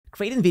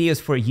Creating videos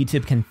for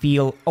YouTube can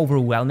feel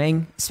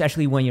overwhelming,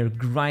 especially when you're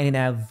grinding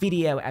out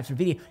video after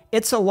video.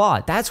 It's a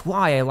lot. That's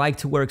why I like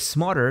to work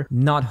smarter,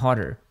 not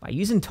harder, by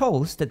using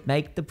tools that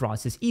make the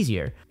process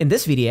easier. In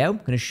this video, I'm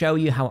going to show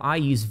you how I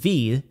use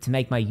VEED to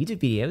make my YouTube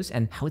videos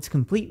and how it's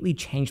completely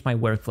changed my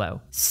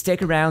workflow.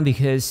 Stick around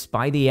because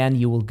by the end,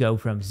 you will go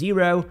from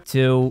 0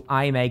 to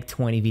I make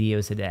 20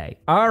 videos a day.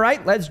 All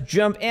right, let's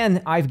jump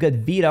in. I've got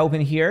VEED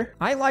open here.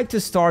 I like to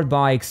start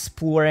by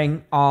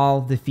exploring all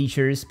the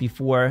features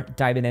before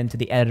diving into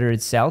the editor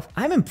itself.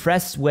 I'm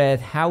impressed with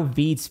how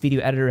VEED's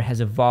video editor has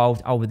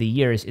evolved over the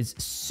years.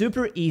 It's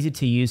super easy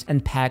to use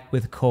and packed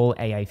with cool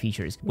AI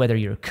features. Whether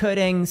you're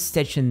cutting,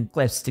 stitching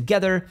clips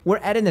together, or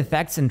adding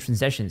effects and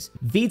transitions,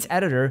 VEED's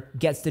editor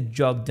gets the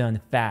job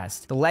done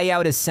fast. The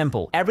layout is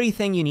simple.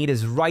 Everything you need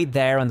is right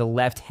there on the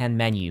left-hand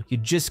menu. You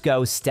just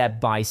go step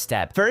by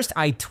step. First,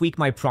 I tweak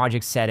my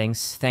project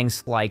settings,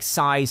 things like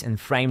size and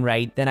frame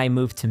rate. Then I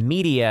move to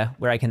media,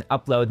 where I can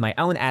upload my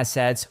own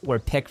assets or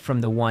pick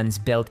from the ones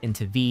built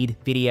into VEED,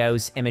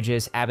 videos,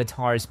 images,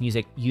 avatars,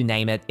 music, you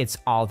name it, it's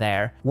all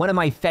there. One of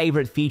my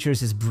favorite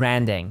features is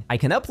branding. I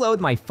can upload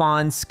my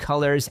fonts,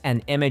 colors,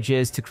 and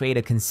images to create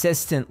a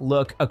consistent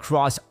look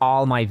across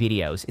all my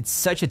videos. It's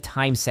such a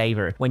time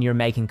saver when you're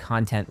making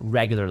content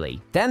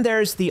regularly. Then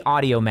there's the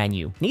audio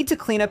menu. Need to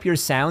clean up your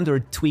sound or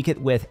tweak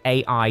it with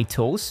AI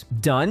tools?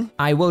 Done.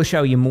 I will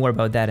show you more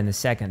about that in a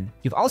second.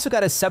 You've also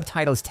got a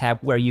subtitles tab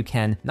where you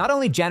can not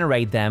only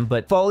generate them,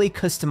 but fully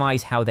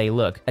customize how they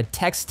look. A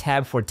text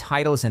tab for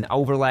titles and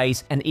overlays,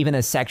 and even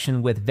a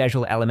section with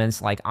visual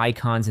elements like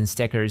icons and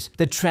stickers.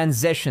 The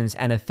transitions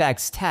and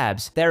effects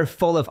tabs, they're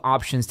full of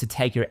options to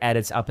take your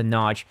edits up a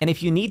notch. And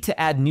if you need to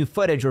add new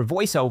footage or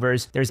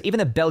voiceovers, there's even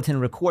a built-in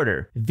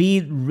recorder.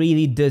 VEED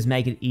really does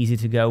make it easy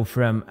to go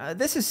from,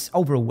 this is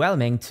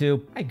overwhelming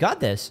to, I got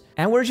this.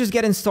 And we're just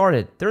getting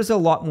started. There's a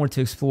lot more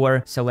to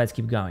explore, so let's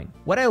keep going.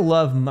 What I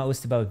love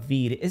most about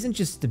VEED isn't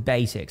just the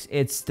basics,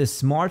 it's the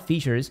smart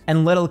features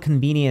and little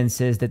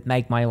conveniences that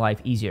make my life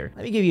easier.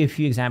 Let me give you a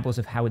few examples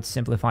of how it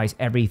simplifies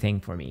everything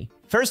for me.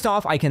 First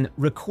off, I can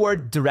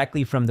record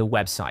directly from the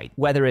website.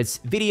 Whether it's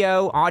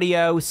video,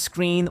 audio,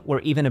 screen,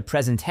 or even a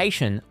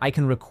presentation, I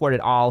can record it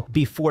all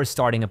before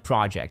starting a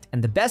project.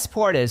 And the best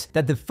part is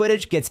that the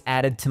footage gets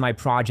added to my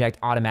project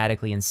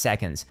automatically in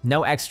seconds.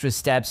 No extra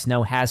steps,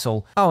 no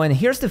hassle. Oh, and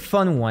here's the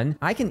fun one.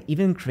 I can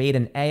even create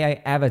an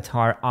AI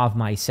avatar of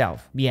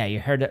myself. Yeah, you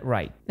heard it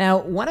right. Now,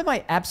 one of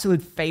my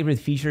absolute favorite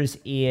features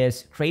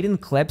is creating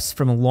clips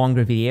from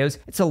longer videos.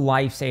 It's a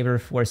lifesaver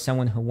for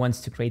someone who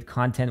wants to create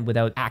content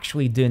without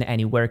actually doing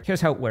any work. Here's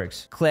how it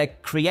works.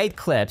 Click Create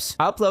Clips,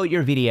 upload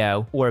your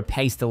video, or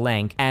paste the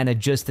link, and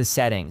adjust the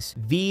settings.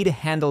 VEED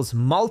handles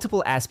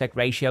multiple aspect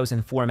ratios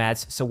and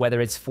formats, so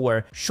whether it's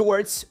for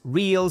shorts,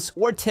 reels,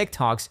 or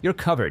TikToks, you're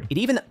covered. It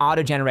even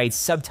auto-generates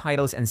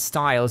subtitles and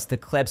styles the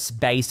clips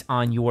based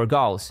on your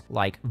goals,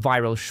 like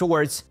viral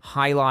shorts,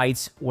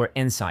 highlights, or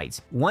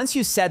insights. Once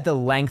you set the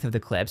length of the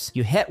clips,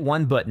 you hit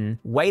one button,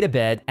 wait a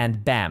bit,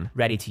 and bam,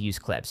 ready to use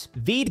clips.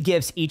 VEED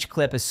gives each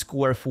clip a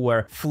score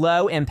for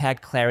flow,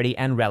 impact, clarity,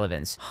 and relevance.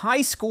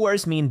 High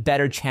scores mean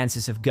better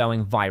chances of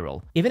going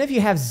viral. Even if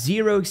you have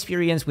zero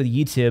experience with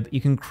YouTube,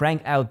 you can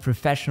crank out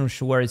professional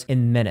shorts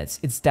in minutes.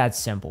 It's that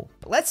simple.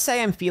 But let's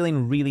say I'm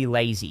feeling really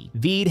lazy.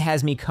 VEED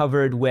has me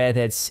covered with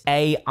its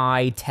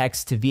AI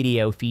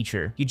text-to-video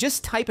feature. You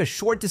just type a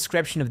short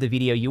description of the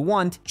video you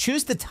want,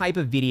 choose the type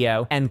of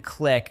video, and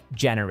click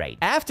Generate.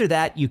 After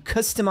that, you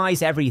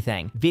customize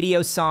everything.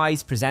 Video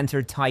size,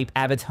 presenter type,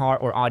 avatar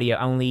or audio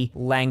only,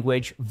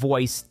 language,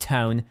 voice,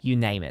 tone, you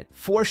name it.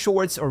 For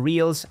shorts or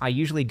reels, I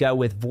usually go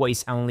with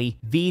voice only.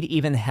 VEED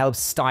even helps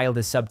style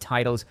the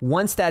subtitles.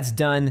 Once that's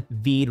done,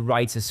 VEED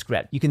writes a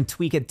script. You can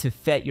tweak it to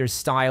fit your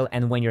style,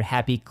 and when you're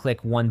happy,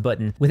 click one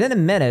button. Within a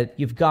minute,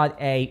 you've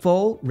got a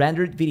full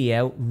rendered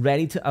video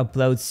ready to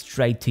upload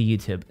straight to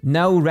YouTube.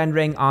 No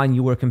rendering on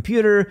your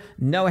computer,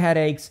 no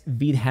headaches,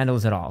 VEED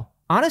handles it all.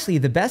 Honestly,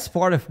 the best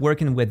part of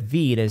working with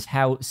VEED is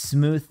how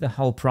smooth the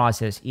whole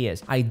process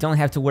is. I don't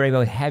have to worry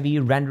about heavy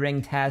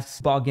rendering tasks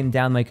bogging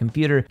down my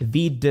computer.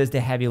 VEED does the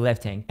heavy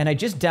lifting, and I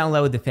just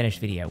download the finished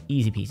video.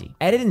 Easy peasy.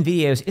 Editing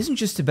videos isn't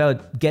just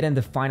about getting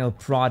the final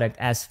product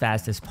as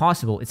fast as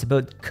possible. It's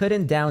about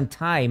cutting down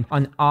time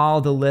on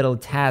all the little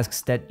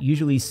tasks that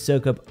usually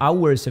soak up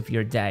hours of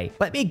your day.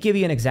 Let me give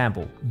you an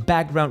example.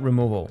 Background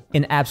removal.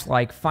 In apps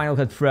like Final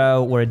Cut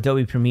Pro or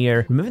Adobe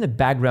Premiere, removing the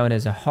background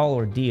is a whole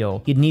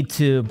ordeal. You'd need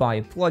to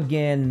buy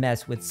plugin,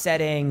 mess with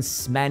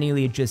settings,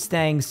 manually adjust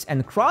things,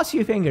 and cross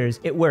your fingers,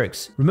 it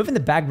works. Removing the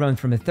background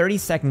from a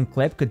 30-second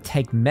clip could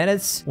take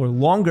minutes or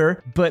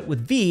longer, but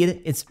with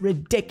VEED, it's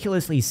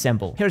ridiculously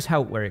simple. Here's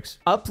how it works.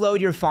 Upload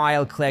your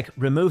file, click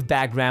Remove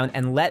Background,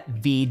 and let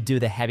VEED do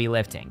the heavy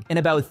lifting. In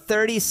about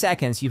 30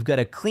 seconds, you've got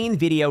a clean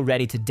video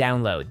ready to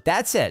download.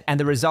 That's it, and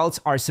the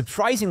results are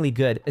surprisingly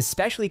good,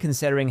 especially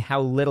considering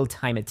how little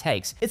time it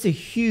takes. It's a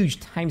huge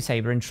time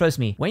saver, and trust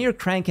me, when you're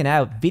cranking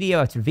out video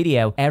after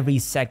video, every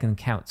second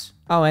counts.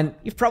 Oh, and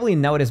you've probably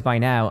noticed by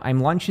now,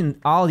 I'm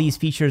launching all these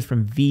features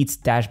from VEED's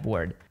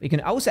dashboard. You can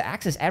also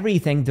access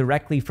everything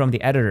directly from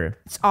the editor.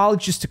 It's all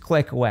just a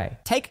click away.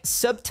 Take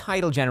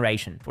subtitle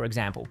generation, for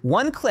example.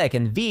 One click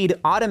and VEED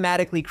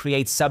automatically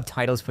creates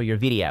subtitles for your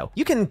video.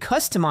 You can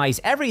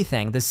customize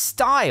everything: the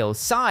style,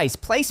 size,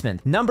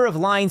 placement, number of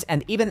lines,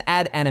 and even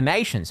add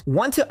animations.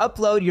 Want to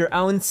upload your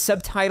own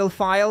subtitle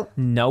file?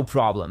 No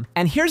problem.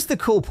 And here's the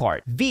cool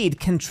part.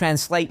 VEED can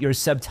translate your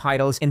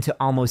subtitles into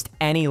almost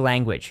any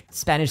language.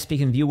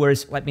 Spanish-speaking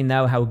viewers, let me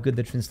know how good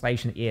the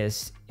translation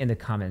is in the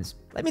comments.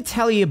 Let me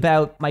tell you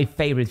about my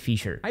favorite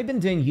feature. I've been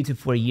doing YouTube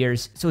for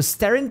years, so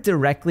staring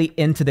directly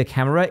into the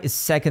camera is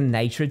second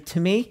nature to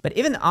me, but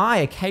even I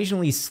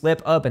occasionally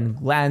slip up and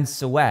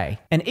glance away.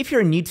 And if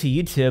you're new to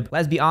YouTube,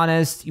 let's be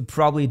honest, you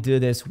probably do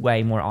this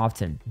way more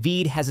often.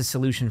 VEED has a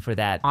solution for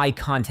that: eye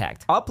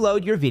contact.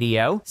 Upload your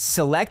video,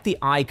 select the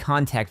eye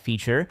contact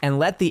feature, and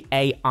let the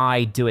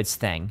AI do its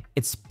thing.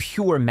 It's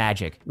pure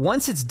magic.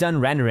 Once it's done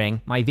rendering,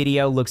 my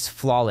video looks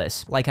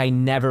flawless, like I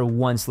never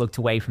once looked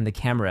away from the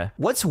camera.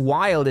 What's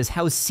wild is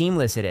how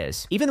seamless it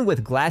is. Even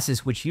with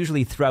glasses, which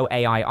usually throw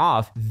AI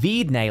off,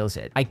 VEED nails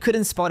it. I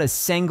couldn't spot a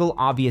single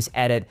obvious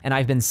edit, and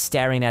I've been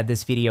staring at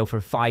this video for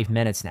 5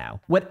 minutes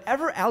now.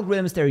 Whatever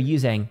algorithms they're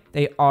using,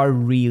 they are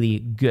really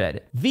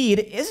good. VEED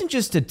isn't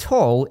just a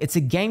tool, it's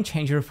a game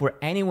changer for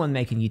anyone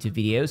making YouTube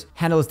videos.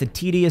 Handles the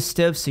tedious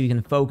stuff so you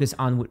can focus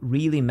on what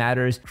really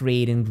matters: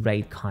 creating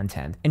great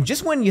content. And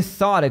just when you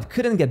thought it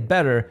couldn't get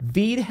better,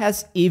 VEED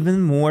has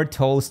even more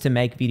tools to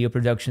make video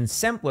production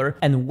simpler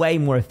and way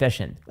more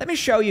efficient. Let me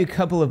show you a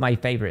couple of my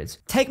favorites.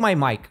 Take my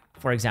mic,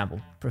 for example.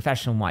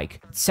 Professional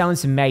mic. It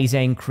sounds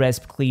amazing,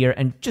 crisp, clear,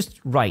 and just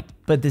right.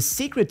 But the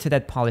secret to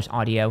that polished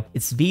audio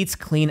is VEED's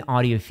clean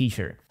audio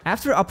feature.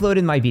 After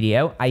uploading my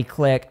video, I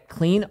click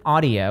clean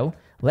audio,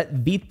 let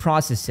VEED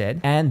process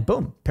it, and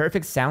boom,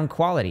 perfect sound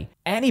quality.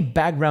 Any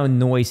background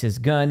noise is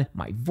gone,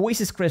 my voice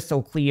is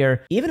crystal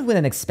clear. Even with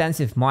an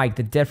expensive mic,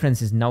 the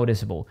difference is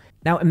noticeable.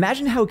 Now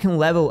imagine how it can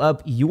level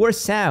up your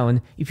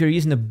sound if you're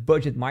using a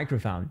budget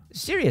microphone.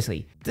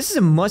 Seriously, this is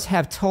a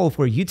must-have tool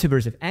for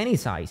YouTubers of any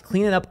size.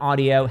 Cleaning up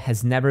audio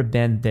has never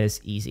been this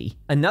easy.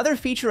 Another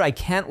feature I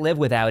can't live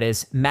without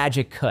is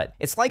Magic Cut.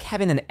 It's like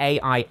having an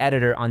AI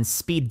editor on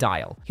speed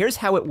dial. Here's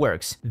how it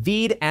works.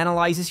 VEED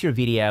analyzes your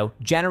video,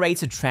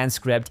 generates a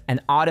transcript,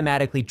 and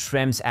automatically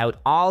trims out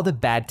all the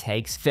bad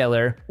takes, fillers,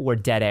 or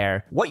dead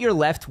air. What you're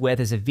left with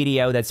is a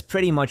video that's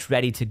pretty much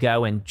ready to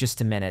go in just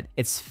a minute.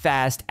 It's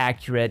fast,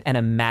 accurate, and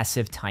a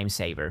massive time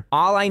saver.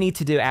 All I need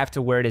to do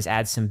afterward is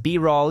add some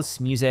B-rolls,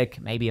 music,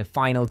 maybe a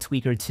final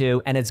tweak or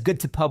two, and it's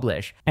good to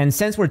publish. And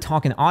since we're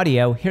talking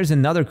audio, here's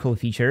another cool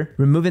feature: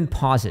 removing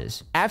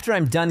pauses. After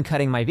I'm done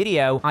cutting my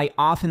video, I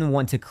often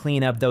want to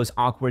clean up those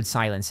awkward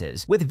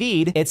silences. With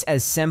VEED, it's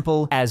as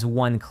simple as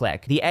one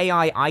click. The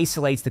AI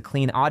isolates the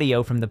clean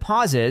audio from the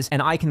pauses,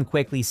 and I can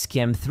quickly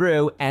skim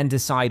through and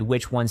decide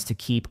which ones to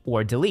keep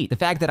or delete. The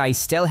fact that I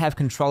still have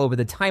control over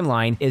the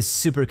timeline is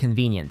super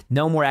convenient.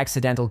 No more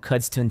accidental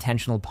cuts to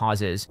intentional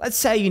pauses. Let's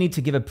say you need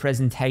to give a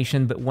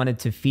presentation but want it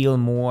to feel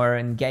more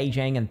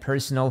engaging and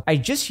personal. I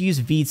just use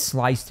VEED's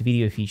slice to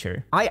video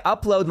feature. I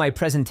upload my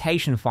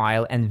presentation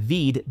file and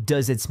VEED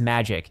does its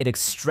magic. It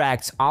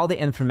extracts all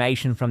the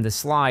information from the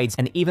slides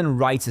and even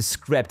writes a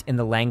script in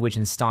the language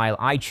and style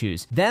I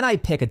choose. Then I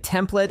pick a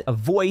template, a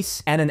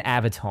voice, and an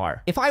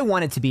avatar. If I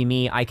want it to be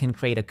me, I can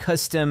create a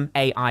custom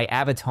AI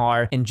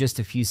avatar in just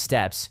a few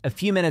steps. A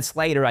few minutes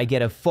later, I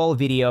get a full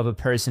video of a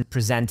person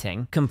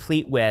presenting,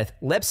 complete with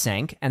lip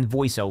sync and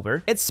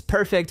voiceover. It's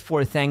perfect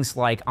for things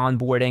like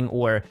onboarding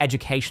or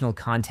educational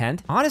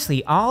content.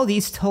 Honestly, all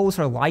these tools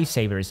are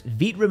lifesavers.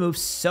 VEED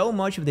removes so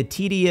much of the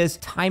tedious,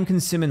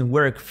 time-consuming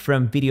work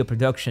from video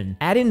production.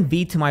 Adding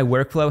VEED to my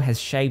workflow has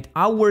shaved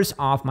hours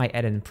off my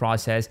editing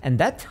process, and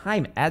that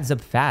time adds up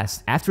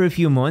fast. After a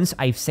few months,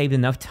 I've saved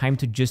enough time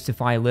to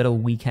justify a little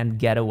weekend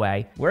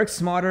getaway. Work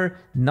smarter,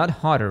 not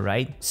harder,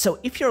 right? So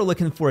if you're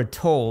looking for a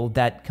tool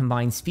that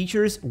combines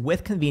features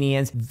with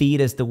convenience,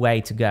 VEED is the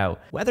way to go.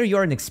 Whether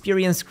you're an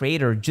experienced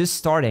creator just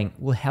starting,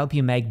 will help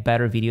you make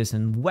better videos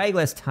in way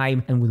less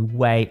time and with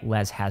way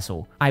less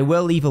hassle. I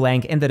will leave a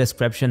link in the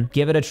description.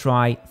 Give it a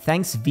try.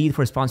 Thanks VEED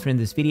for sponsoring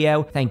this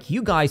video. Thank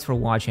you guys for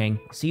watching.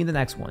 See you in the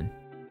next one.